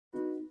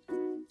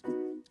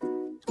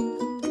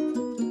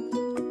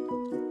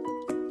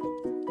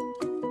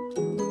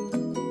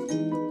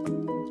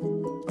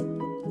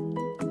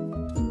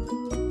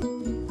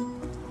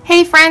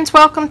Hey friends,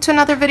 welcome to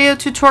another video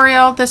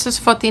tutorial. This is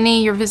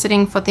Fotini. You're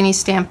visiting Fotini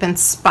Stampin'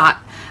 Spot.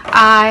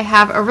 I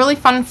have a really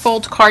fun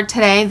fold card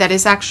today that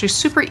is actually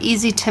super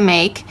easy to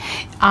make.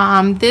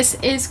 This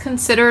is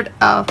considered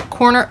a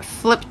corner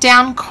flip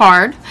down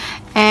card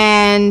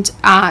and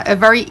a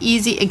very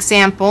easy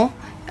example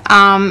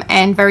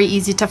and very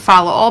easy to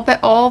follow.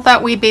 All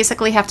that we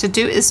basically have to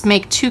do is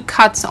make 2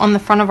 cuts on the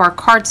front of our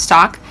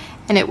cardstock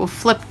and it will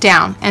flip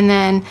down and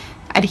then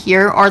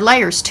adhere our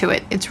layers to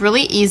it. It's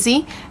really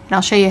easy and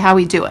I'll show you how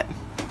we do it.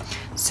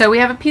 So we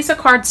have a piece of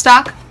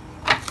cardstock.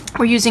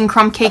 We're using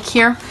crumb cake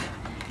here,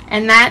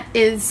 and that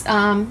is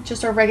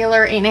just a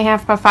regular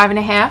 8.5 by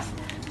 5.5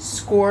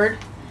 scored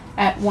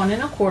at 1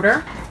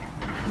 1/4.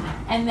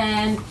 And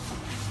then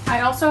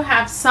I also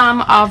have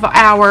some of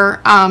our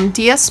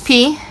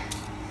DSP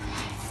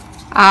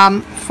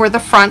for the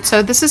front.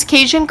 So this is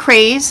Cajun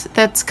Craze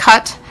that's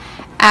cut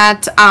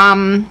at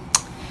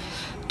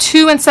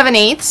 2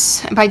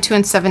 7/8 by 2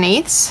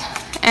 7/8,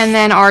 and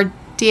then our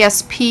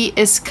DSP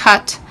is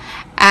cut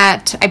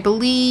at, I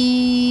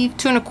believe,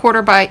 2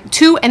 3/4 by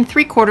 2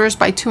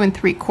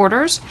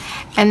 3/4,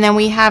 and then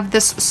we have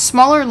this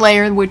smaller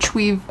layer which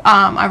I've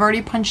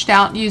already punched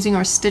out using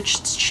our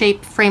stitched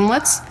shape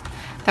framelits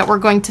that we're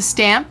going to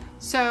stamp.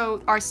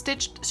 So our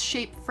stitched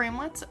shape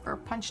framelits are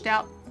punched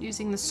out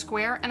using the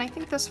square, and I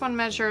think this one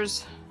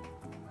measures,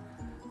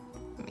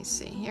 let me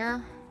see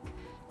here,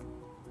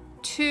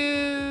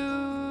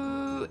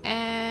 2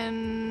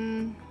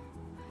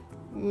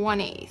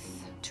 1/8,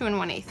 2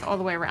 1/8 all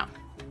the way around.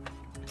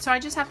 So I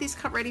just have these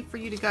cut ready for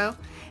you to go.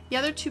 The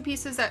other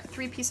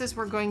 3 pieces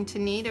we're going to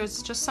need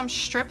is just some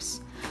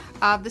strips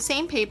of the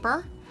same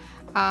paper.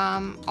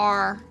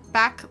 Our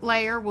back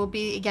layer will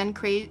be again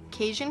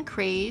Cajun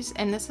Craze,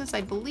 and this is,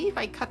 I believe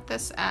I cut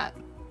this at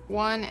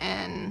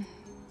 1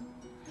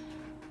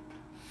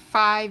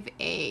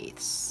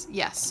 5/8.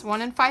 Yes,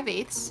 1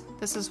 5/8.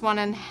 This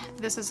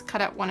is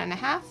cut at 1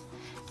 1/2,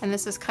 and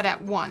this is cut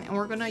at 1. And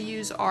we're going to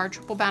use our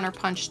triple banner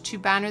punch to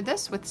banner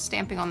this with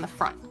stamping on the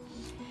front.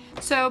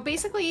 So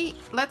basically,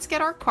 let's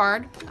get our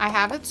card. I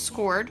have it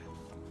scored.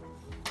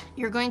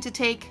 You're going to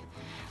take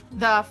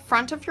the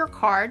front of your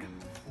card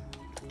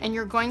and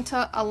you're going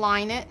to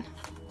align it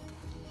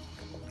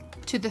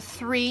to the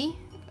 3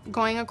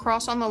 going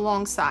across on the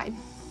long side.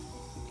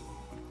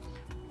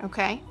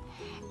 Okay?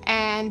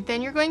 And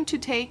then you're going to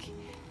take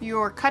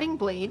your cutting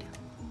blade,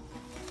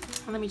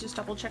 and let me just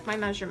double check my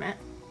measurement,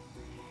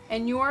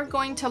 and you're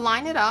going to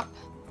line it up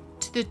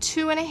to the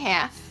 2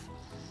 1/2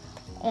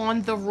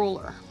 on the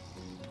ruler.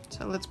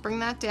 So let's bring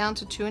that down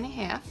to 2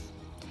 1/2,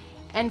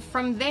 and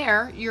from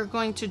there you're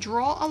going to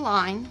draw a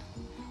line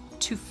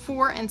to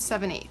 4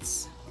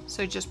 7/8.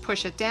 So just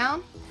push it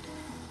down,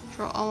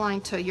 draw a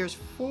line to yours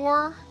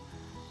 4,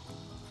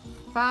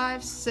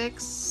 5,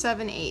 6,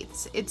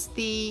 7/8. It's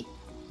the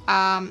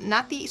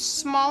not the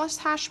smallest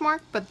hash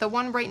mark, but the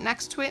one right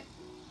next to it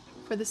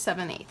for the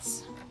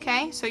 7/8.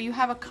 Okay, so you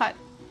have a cut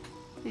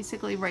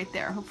basically right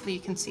there. Hopefully you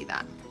can see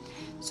that.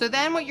 So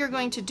then what you're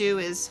going to do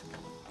is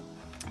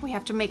we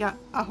have to make a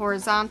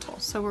horizontal.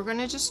 So we're going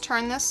to just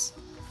turn this,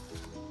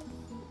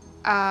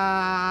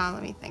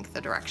 let me think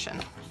the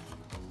direction.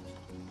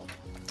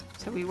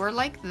 So we were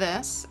like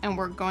this, and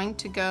we're going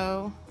to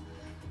go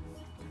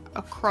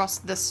across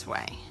this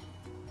way,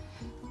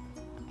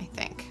 I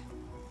think.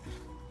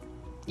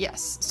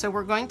 Yes, so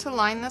we're going to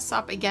line this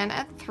up again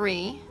at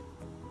 3.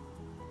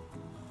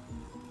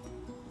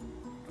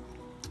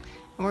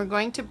 And we're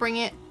going to bring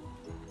it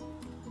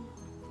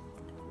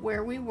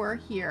where we were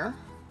here.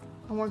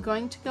 And we're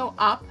going to go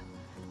up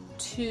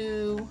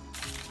to,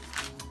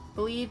 I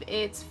believe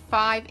it's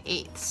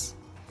 5/8.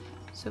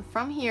 So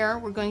from here,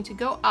 we're going to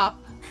go up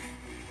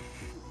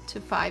to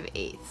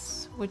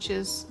 5/8, which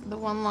is the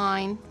one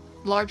line,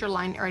 larger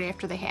line right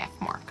after the half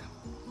mark.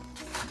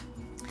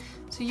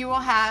 So you will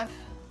have,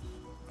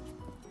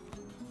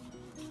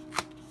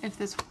 if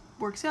this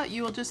works out,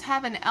 you will just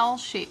have an L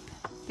shape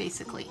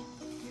basically.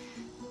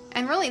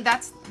 And really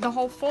that's the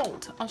whole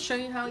fold. I'll show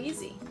you how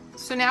easy.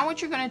 So now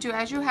what you're going to do,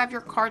 as you have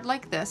your card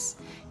like this,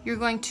 you're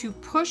going to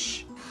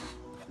push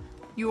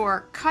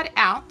your cut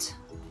out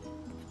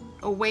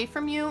away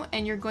from you,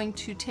 and you're going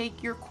to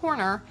take your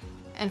corner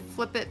and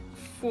flip it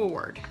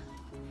forward.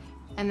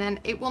 And then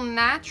it will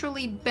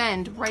naturally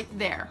bend right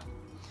there.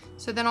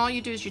 So then all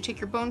you do is you take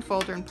your bone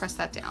folder and press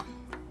that down.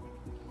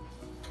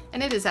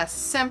 And it is as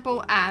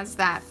simple as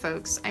that,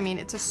 folks. I mean,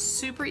 it's a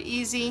super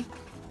easy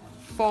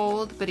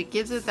fold, but it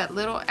gives it that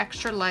little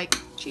extra, like,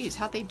 geez,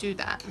 how'd they do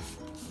that?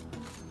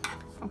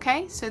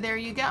 Okay, so there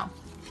you go.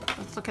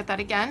 Let's look at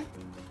that again.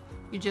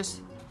 You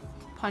just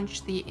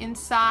punch the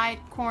inside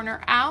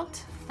corner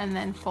out and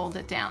then fold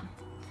it down.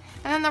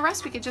 And then the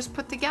rest we could just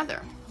put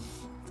together.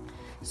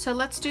 So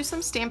let's do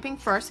some stamping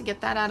first to get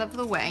that out of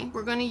the way.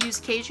 We're going to use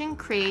Cajun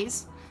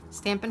Craze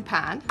Stampin'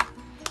 Pad.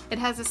 It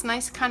has this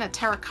nice kind of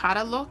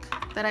terracotta look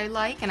that I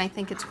like, and I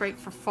think it's great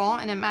for fall,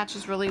 and it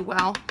matches really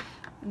well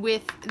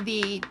with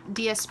the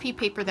DSP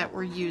paper that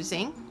we're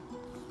using.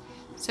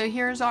 So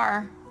here's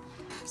our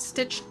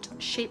stitched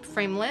shape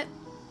framelit.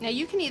 Now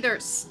you can either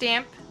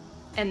stamp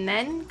and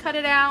then cut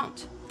it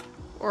out,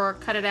 or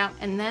cut it out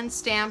and then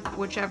stamp,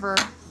 whichever,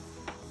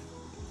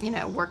 you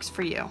know, works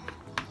for you.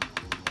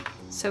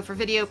 So for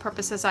video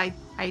purposes, I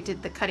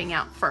did the cutting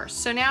out first.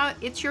 So now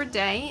It's Your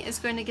Day is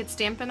going to get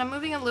stamped, and I'm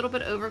moving a little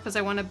bit over because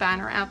I want to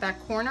banner out that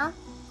corner.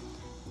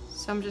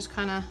 So I'm just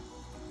kind of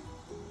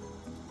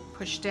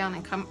push down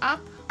and come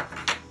up.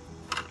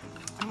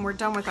 And we're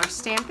done with our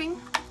stamping.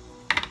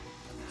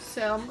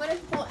 So I'm going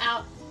to pull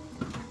out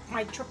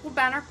my triple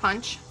banner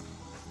punch,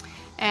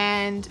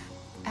 and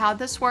how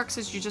this works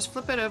is you just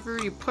flip it over,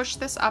 you push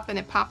this up and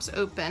it pops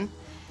open,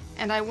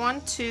 and I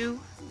want to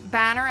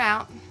banner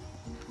out.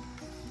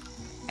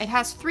 It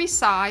has 3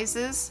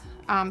 sizes,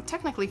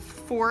 technically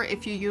 4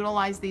 if you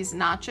utilize these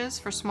notches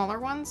for smaller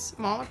ones,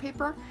 smaller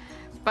paper,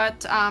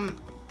 but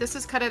this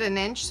is cut at 1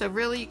 inch, so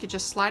really you could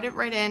just slide it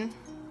right in.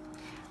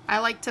 I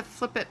like to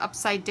flip it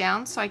upside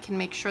down so I can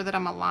make sure that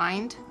I'm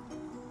aligned,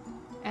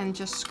 and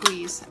just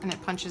squeeze and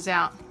it punches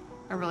out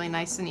a really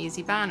nice and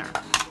easy banner.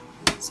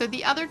 So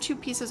the other 2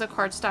 pieces of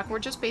cardstock, we're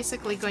just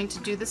basically going to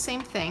do the same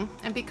thing,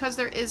 and because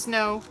there is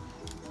no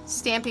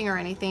stamping or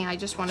anything, I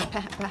just want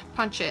to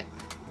punch it.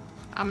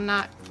 I'm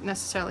not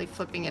necessarily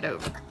flipping it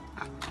over.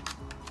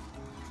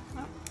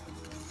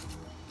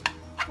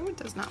 Oh, it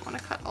does not want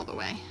to cut all the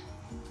way.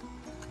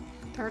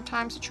 3rd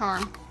time's a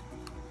charm.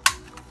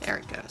 There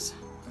it goes.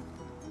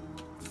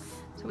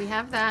 So we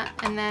have that,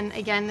 and then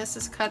again, this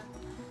is cut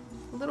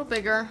a little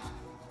bigger.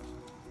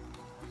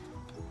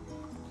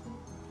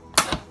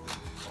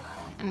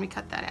 And we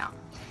cut that out.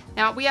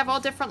 Now we have all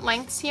different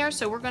lengths here,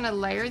 so we're going to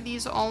layer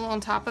these all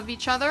on top of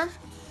each other,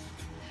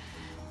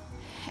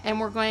 and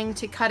we're going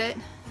to cut it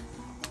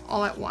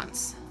all at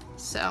once.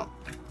 So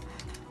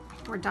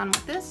we're done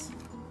with this.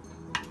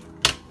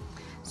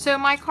 So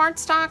my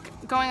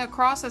cardstock going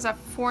across is at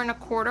 4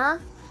 1/4,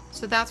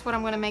 so that's what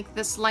I'm going to make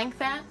this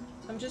length at.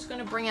 So I'm just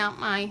going to bring out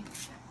my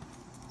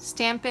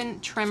Stampin'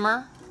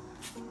 trimmer,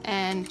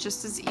 and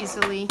just as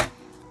easily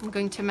I'm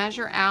going to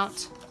measure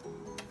out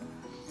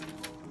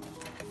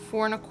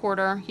 4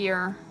 1/4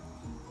 here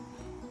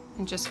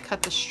and just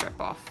cut the strip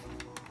off.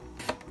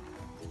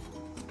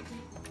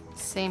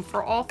 Same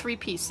for all 3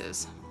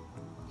 pieces.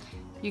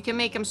 You can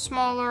make them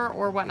smaller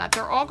or whatnot.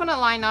 They're all going to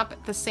line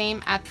up the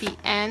same at the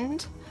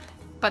end,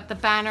 but the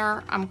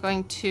banner I'm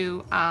going to,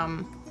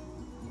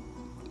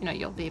 you know,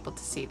 you'll be able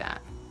to see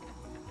that.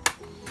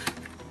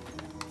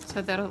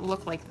 So that'll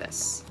look like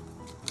this.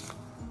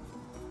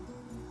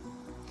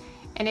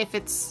 And if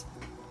it's,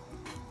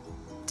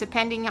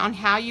 depending on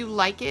how you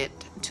like it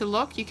to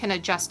look, you can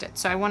adjust it.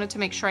 So I wanted to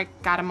make sure I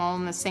got them all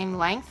in the same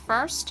length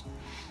first.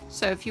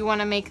 So if you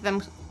want to make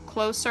them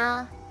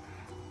closer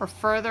or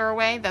further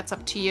away, that's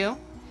up to you.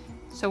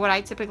 So what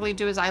I typically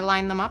do is I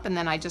line them up and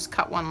then I just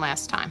cut one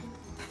last time.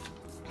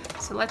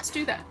 So let's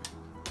do that.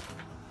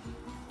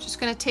 Just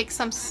going to take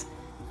some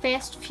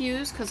fast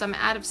fuse because I'm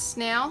out of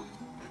snail.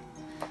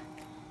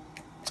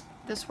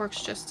 This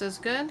works just as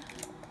good.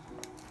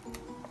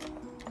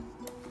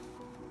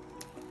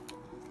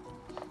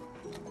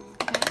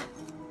 Okay.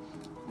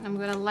 And I'm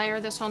going to layer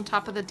this on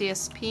top of the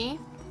DSP.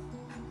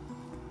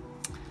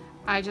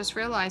 I just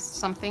realized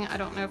something. I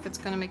don't know if it's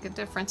going to make a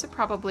difference. It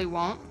probably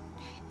won't.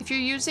 If you're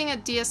using a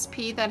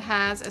DSP that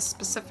has a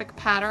specific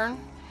pattern,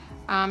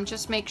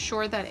 just make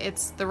sure that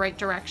it's the right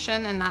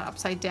direction and not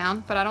upside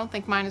down, but I don't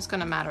think mine is going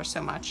to matter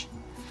so much.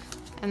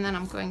 And then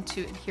I'm going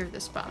to adhere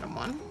this bottom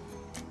one.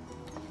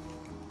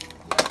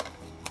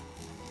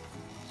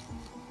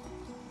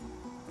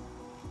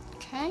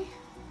 Okay.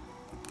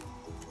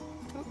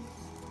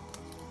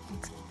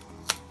 Let's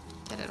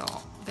get it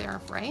all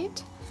there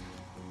right.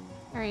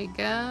 There you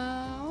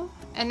go.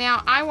 And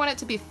now I want it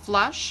to be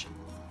flush.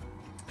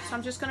 So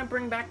I'm just going to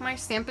bring back my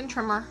Stampin'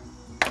 trimmer.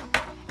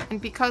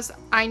 And because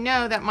I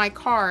know that my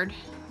card,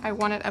 I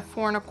want it at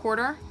 4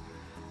 1/4,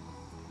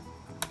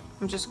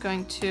 I'm just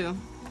going to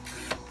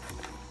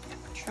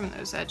trim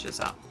those edges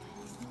up.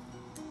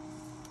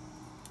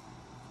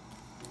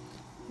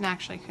 And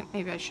actually,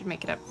 maybe I should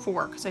make it at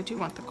 4 because I do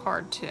want the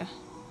card to,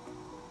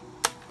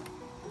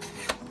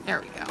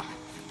 there we go.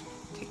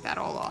 Take that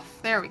all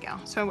off. There we go.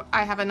 So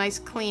I have a nice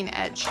clean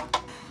edge.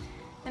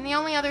 And the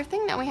only other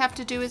thing that we have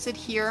to do is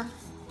adhere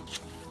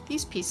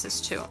these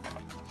pieces to it.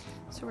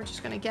 So we're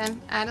just going to again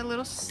add a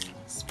little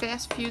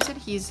fast fuse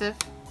adhesive.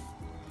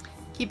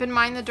 Keep in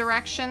mind the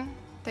direction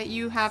that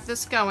you have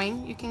this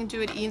going. You can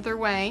do it either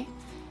way.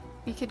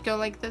 You could go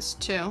like this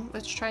too.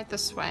 Let's try it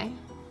this way,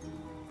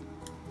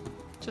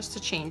 just to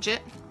change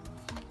it.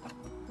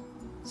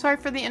 Sorry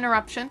for the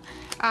interruption.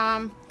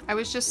 I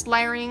was just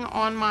layering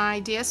on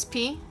my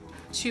DSP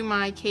to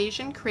my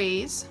Cajun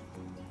Craze.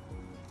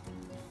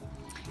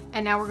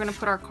 And now we're going to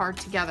put our card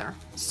together.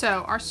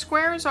 So our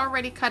square is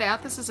already cut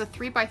out. This is a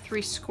 3 by 3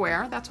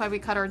 square. That's why we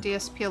cut our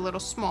DSP a little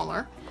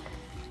smaller.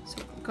 So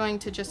we're going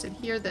to just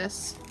adhere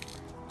this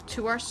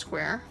to our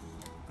square.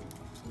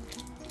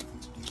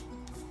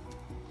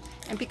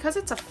 And because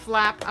it's a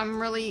flap, I'm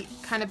really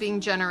kind of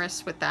being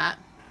generous with that.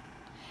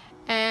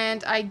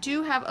 And I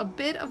do have a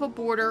bit of a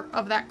border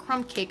of that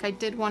crumb cake. I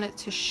did want it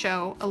to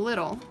show a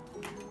little.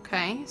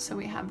 Okay, so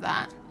we have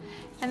that.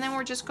 And then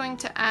we're just going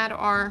to add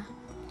our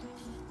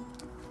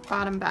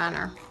bottom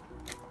banner.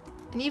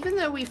 And even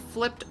though we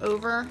flipped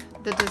over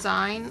the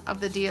design of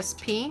the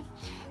DSP,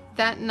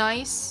 that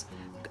nice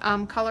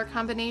color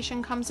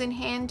combination comes in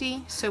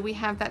handy. So we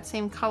have that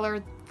same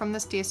color from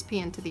this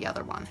DSP into the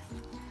other one.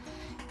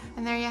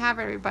 And there you have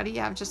it, everybody.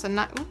 You have just a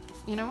nut.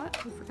 You know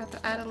what? We forgot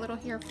to add a little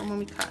here from when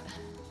we cut.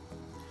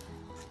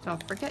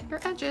 Don't forget your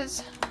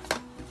edges.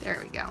 There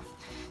we go.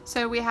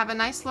 So we have a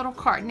nice little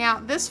card. Now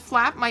this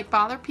flap might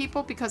bother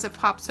people because it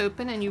pops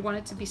open and you want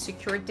it to be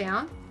secured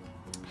down.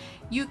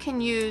 You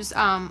can use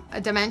a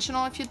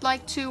dimensional if you'd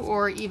like to,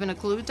 or even a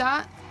glue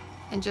dot,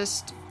 and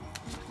just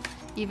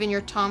even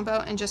your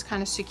Tombow and just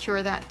kind of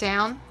secure that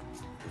down,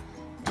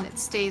 and it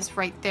stays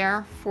right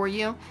there for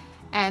you.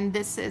 And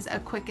this is a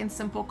quick and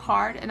simple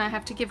card, and I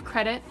have to give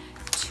credit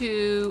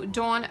to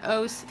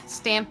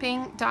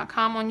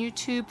DawnOStamping.com on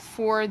YouTube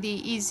for the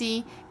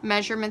easy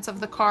measurements of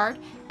the card,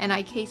 and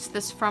I cased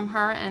this from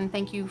her, and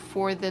thank you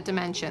for the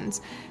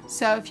dimensions.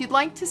 So if you'd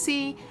like to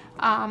see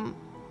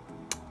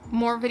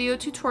more video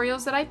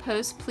tutorials that I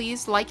post,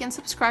 please like and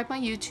subscribe my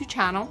YouTube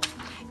channel.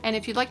 And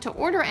if you'd like to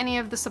order any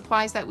of the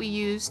supplies that we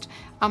used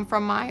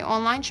from my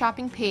online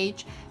shopping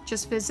page,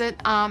 just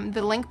visit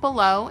the link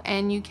below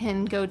and you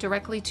can go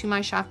directly to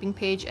my shopping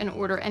page and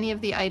order any of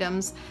the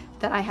items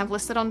that I have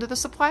listed under the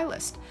supply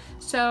list.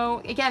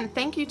 So again,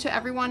 thank you to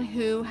everyone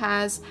who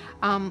has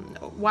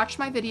watched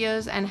my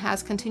videos and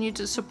has continued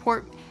to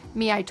support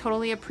me. I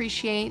totally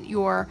appreciate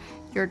your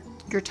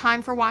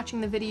time for watching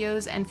the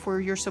videos and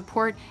for your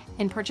support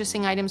in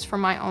purchasing items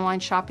from my online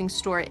shopping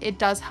store. It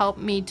does help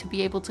me to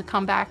be able to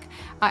come back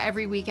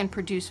every week and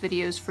produce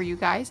videos for you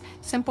guys,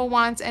 simple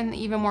ones and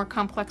even more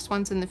complex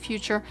ones in the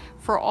future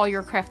for all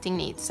your crafting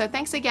needs. So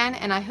thanks again,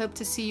 and I hope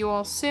to see you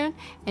all soon.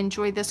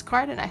 Enjoy this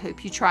card, and I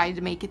hope you try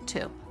to make it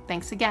too.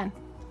 Thanks again.